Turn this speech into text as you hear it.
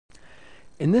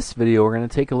In this video, we're going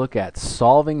to take a look at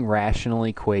solving rational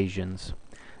equations.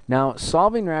 Now,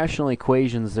 solving rational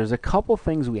equations, there's a couple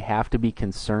things we have to be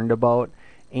concerned about,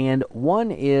 and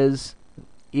one is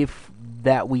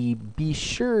that we be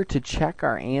sure to check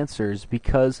our answers,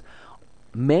 because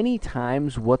many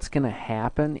times what's going to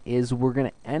happen is we're going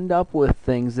to end up with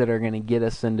things that are going to get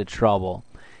us into trouble.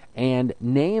 And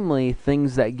namely,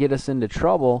 things that get us into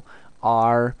trouble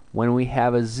are when we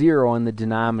have a zero in the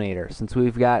denominator. Since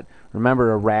we've got,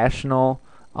 remember, a rational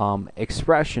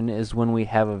expression is when we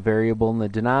have a variable in the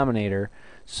denominator,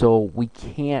 so we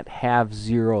can't have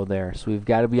zero there. So we've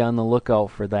got to be on the lookout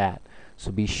for that.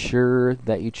 So be sure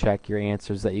that you check your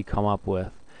answers that you come up with.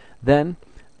 Then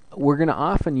we're going to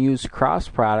often use cross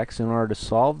products in order to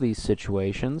solve these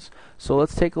situations. So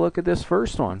let's take a look at this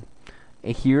first one.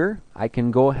 Here I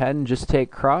can go ahead and just take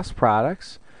cross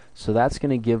products. So that's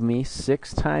going to give me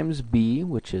 6 times b,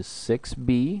 which is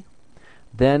 6b.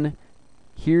 Then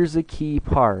here's the key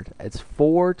part. It's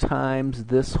 4 times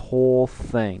this whole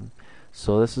thing.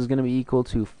 So this is going to be equal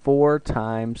to 4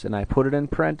 times, and I put it in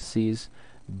parentheses,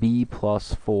 b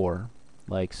plus 4,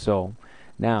 like so.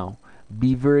 Now,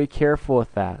 be very careful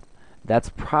with that. That's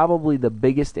probably the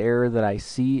biggest error that I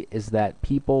see, is that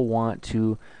people want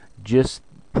to just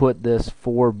put this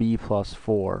 4b plus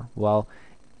 4. Well,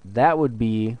 that would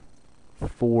be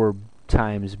 4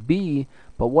 times b,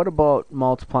 but what about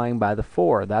multiplying by the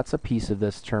 4? That's a piece of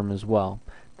this term as well.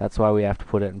 That's why we have to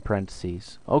put it in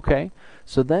parentheses. Okay,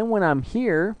 so then when I'm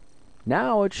here,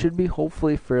 now it should be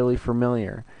hopefully fairly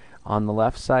familiar. On the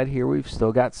left side here, we've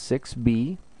still got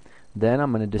 6b. Then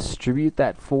I'm going to distribute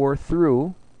that 4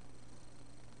 through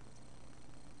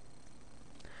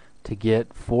to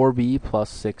get 4b plus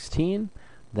 16.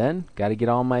 Then got to get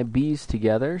all my b's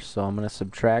together, so I'm going to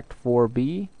subtract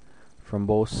 4b from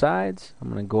both sides. I'm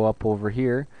going to go up over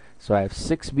here. So I have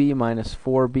 6b minus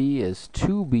 4b is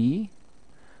 2b.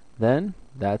 Then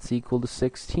that's equal to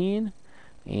 16.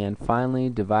 And finally,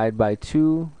 divide by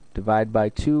 2,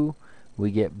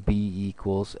 we get b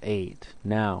equals 8.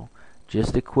 Now,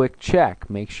 just a quick check.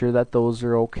 Make sure that those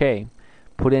are okay.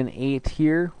 Put in 8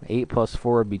 here. 8 plus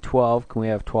 4 would be 12. Can we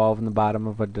have 12 in the bottom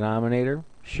of a denominator?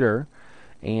 Sure.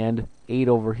 And 8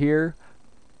 over here.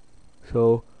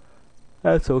 So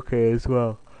that's okay as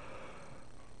well.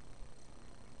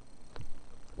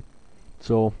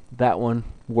 So that one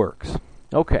works.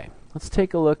 Okay, let's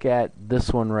take a look at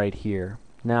this one right here.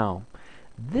 Now,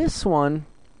 this one,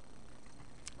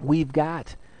 we've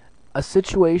got a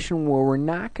situation where we're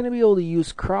not going to be able to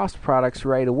use cross products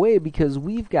right away because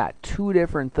we've got two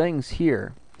different things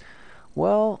here.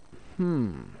 Well,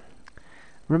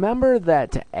 remember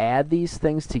that to add these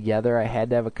things together, I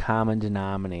had to have a common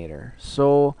denominator.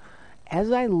 So as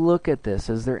I look at this,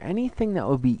 is there anything that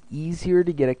would be easier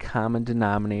to get a common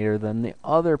denominator than the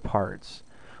other parts?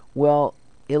 Well,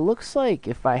 it looks like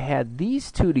if I had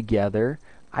these two together,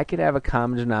 I could have a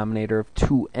common denominator of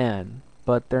 2n,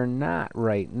 but they're not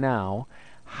right now.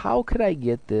 How could I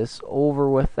get this over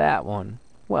with that one?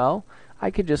 Well,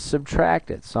 I could just subtract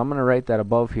it. So I'm going to write that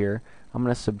above here. I'm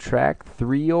going to subtract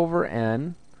 3 over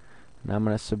n, and I'm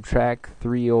going to subtract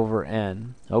 3 over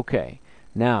n. Okay.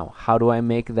 Now, how do I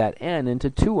make that n into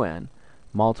 2n?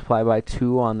 Multiply by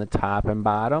 2 on the top and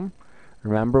bottom.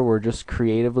 Remember, we're just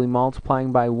creatively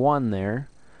multiplying by 1 there.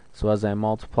 So as I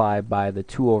multiply by the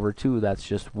 2 over 2, that's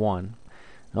just 1.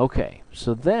 Okay,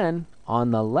 so then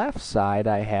on the left side,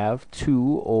 I have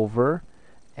 2 over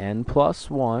n plus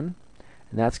 1.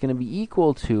 And that's going to be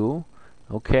equal to,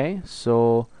 okay,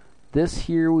 so this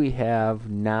here we have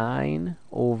 9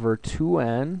 over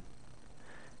 2n.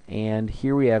 And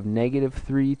here we have negative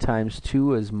 3 times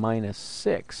 2 is minus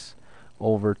 6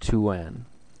 over 2n.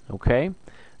 Okay?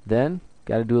 Then,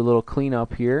 got to do a little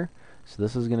cleanup here. So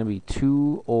this is going to be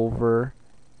 2 over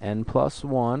n plus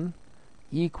 1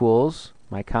 equals,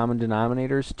 my common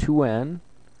denominator is 2n.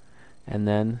 And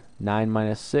then 9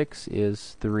 minus 6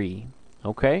 is 3.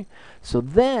 Okay? So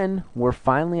then, we're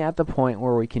finally at the point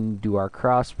where we can do our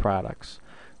cross products.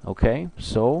 Okay?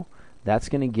 So that's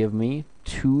going to give me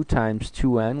 2 times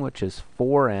 2n, which is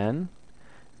 4n.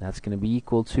 That's going to be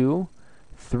equal to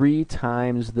 3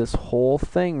 times this whole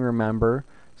thing, remember.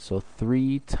 So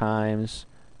 3 times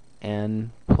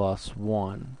n plus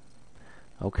 1.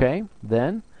 Okay,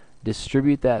 then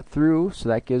distribute that through, so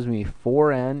that gives me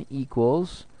 4n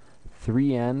equals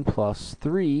 3n plus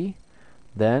 3.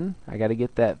 Then I got to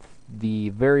get the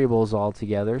variables all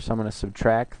together, so I'm going to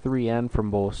subtract 3n from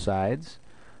both sides.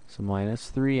 So minus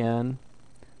 3n,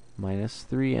 minus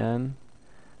 3n.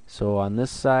 So on this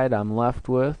side, I'm left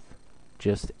with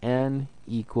just n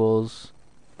equals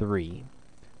 3.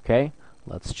 Okay,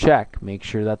 let's check, make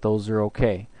sure that those are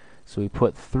okay. So we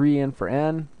put 3 in for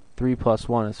n. 3 plus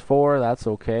 1 is 4. That's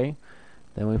okay.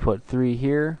 Then we put 3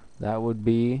 here. That would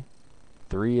be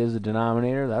 3 as a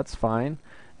denominator. That's fine.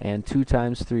 And 2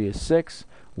 times 3 is 6,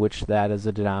 which that as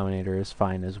a denominator is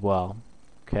fine as well.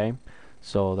 Okay,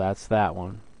 so that's that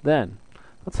one. Then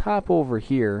let's hop over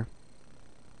here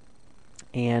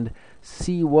and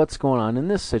see what's going on in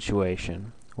this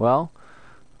situation. Well,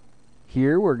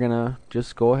 here we're going to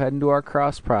just go ahead and do our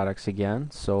cross products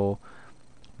again. So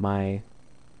my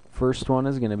first one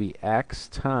is going to be x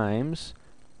times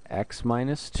x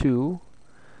minus 2.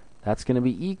 That's going to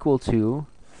be equal to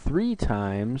 3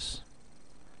 times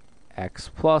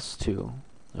x plus 2.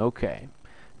 Okay,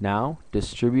 now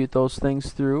distribute those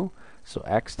things through. So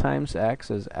x times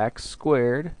x is x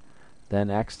squared.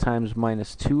 Then x times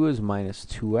minus 2 is minus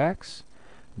 2x.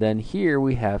 Then here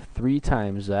we have 3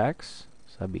 times x,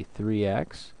 so that would be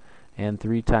 3x. And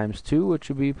 3 times 2, which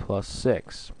would be plus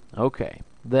 6. Okay,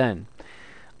 then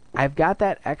I've got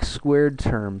that x squared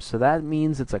term, so that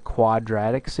means it's a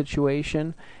quadratic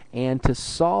situation. And to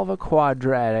solve a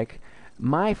quadratic,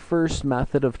 my first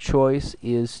method of choice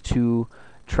is to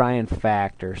try and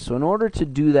factor. So in order to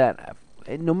do that,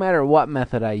 no matter what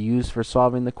method I use for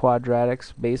solving the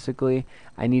quadratics, basically,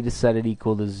 I need to set it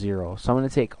equal to 0. So I'm going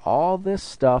to take all this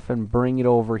stuff and bring it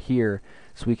over here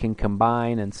so we can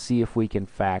combine and see if we can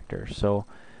factor. So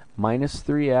minus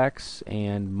 3x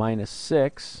and minus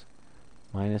 6,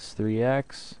 minus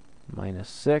 3x, minus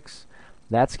 6,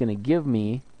 that's going to give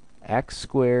me x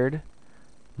squared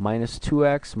minus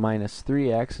 2x minus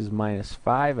 3x is minus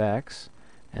 5x,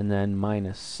 and then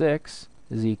minus 6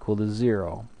 is equal to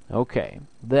 0. Okay,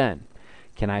 then,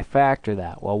 can I factor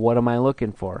that? Well, what am I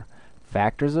looking for?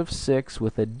 Factors of 6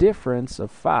 with a difference of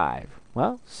 5.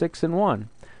 Well, 6 and 1.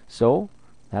 So,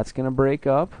 that's going to break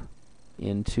up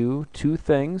into two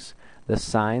things. The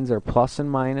signs are plus and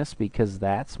minus because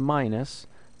that's minus.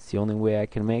 It's the only way I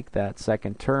can make that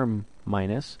second term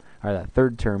minus, or that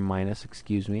third term minus,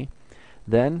 excuse me.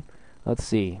 Then, let's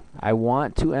see, I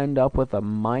want to end up with a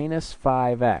minus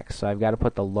 5x, so I've got to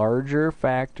put the larger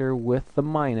factor with the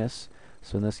minus.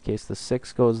 So in this case, the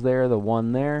 6 goes there, the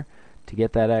 1 there. To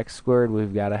get that x squared,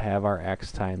 we've got to have our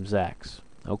x times x.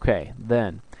 Okay,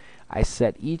 then I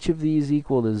set each of these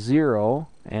equal to 0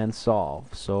 and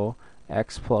solve. So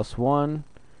x plus 1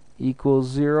 equals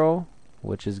 0,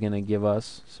 which is going to give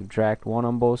us, subtract 1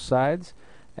 on both sides,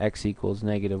 x equals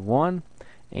negative 1.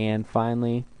 And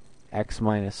finally, x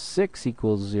minus 6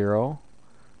 equals 0.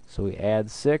 So we add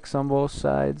 6 on both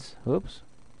sides. Oops.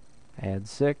 Add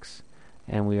 6.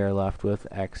 And we are left with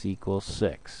x equals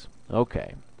 6.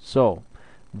 Okay. So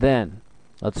then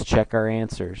let's check our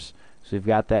answers. So we've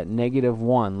got that negative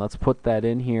 1. Let's put that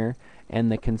in here.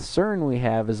 And the concern we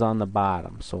have is on the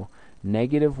bottom. So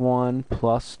negative 1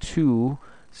 plus 2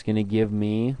 is going to give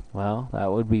me, well,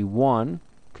 that would be 1. You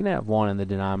can have 1 in the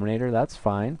denominator. That's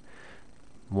fine.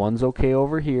 1's okay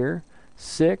over here.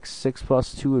 6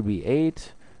 plus 2 would be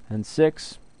 8, and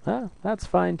 6, that's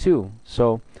fine too.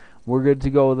 So we're good to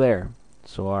go there.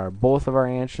 So both of our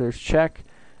answers check,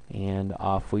 and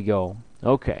off we go.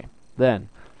 Okay, then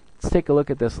let's take a look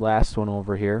at this last one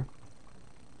over here.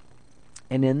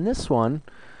 And in this one,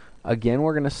 again,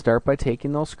 we're going to start by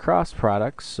taking those cross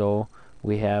products. So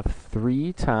we have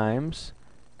 3 times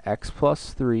x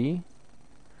plus 3,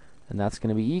 and that's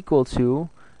going to be equal to,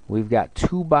 we've got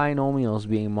two binomials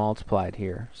being multiplied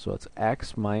here. So it's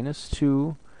x minus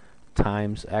 2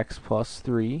 times x plus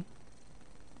 3,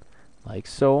 like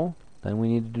so. Then we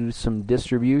need to do some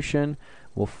distribution.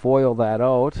 We'll FOIL that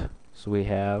out. So we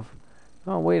have,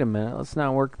 oh, wait a minute, let's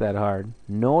not work that hard.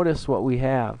 Notice what we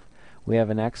have. We have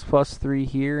an x plus 3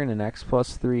 here and an x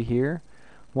plus 3 here.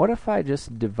 What if I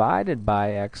just divided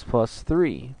by x plus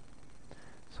 3?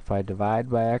 So if I divide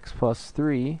by x plus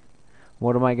 3,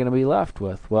 what am I going to be left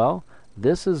with? Well,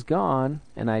 this is gone,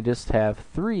 and I just have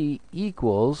 3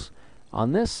 equals,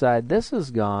 on this side, this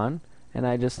is gone, and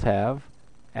I just have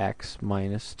x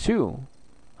minus 2.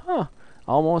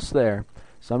 Almost there.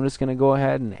 So I'm just going to go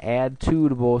ahead and add 2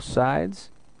 to both sides.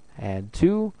 Add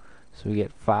 2, so we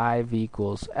get 5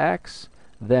 equals x.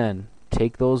 Then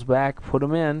take those back, put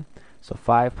them in. So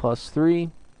 5 plus 3,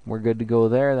 we're good to go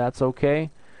there. That's okay.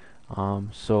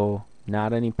 So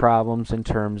not any problems in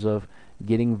terms of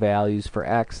getting values for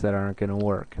x that aren't going to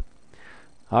work.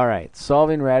 Alright,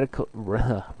 solving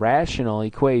rational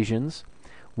equations.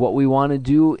 What we want to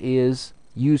do is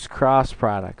use cross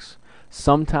products.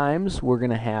 Sometimes we're going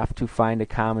to have to find a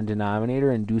common denominator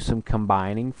and do some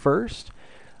combining first.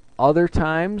 Other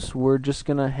times we're just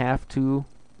going to have to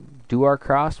do our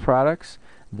cross products.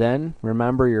 Then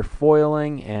remember your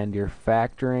FOILing and your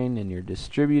factoring and your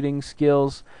distributing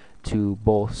skills to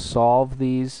both solve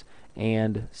these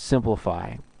and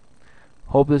simplify.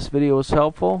 Hope this video was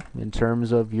helpful in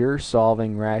terms of your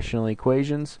solving rational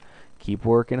equations. Keep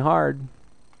working hard.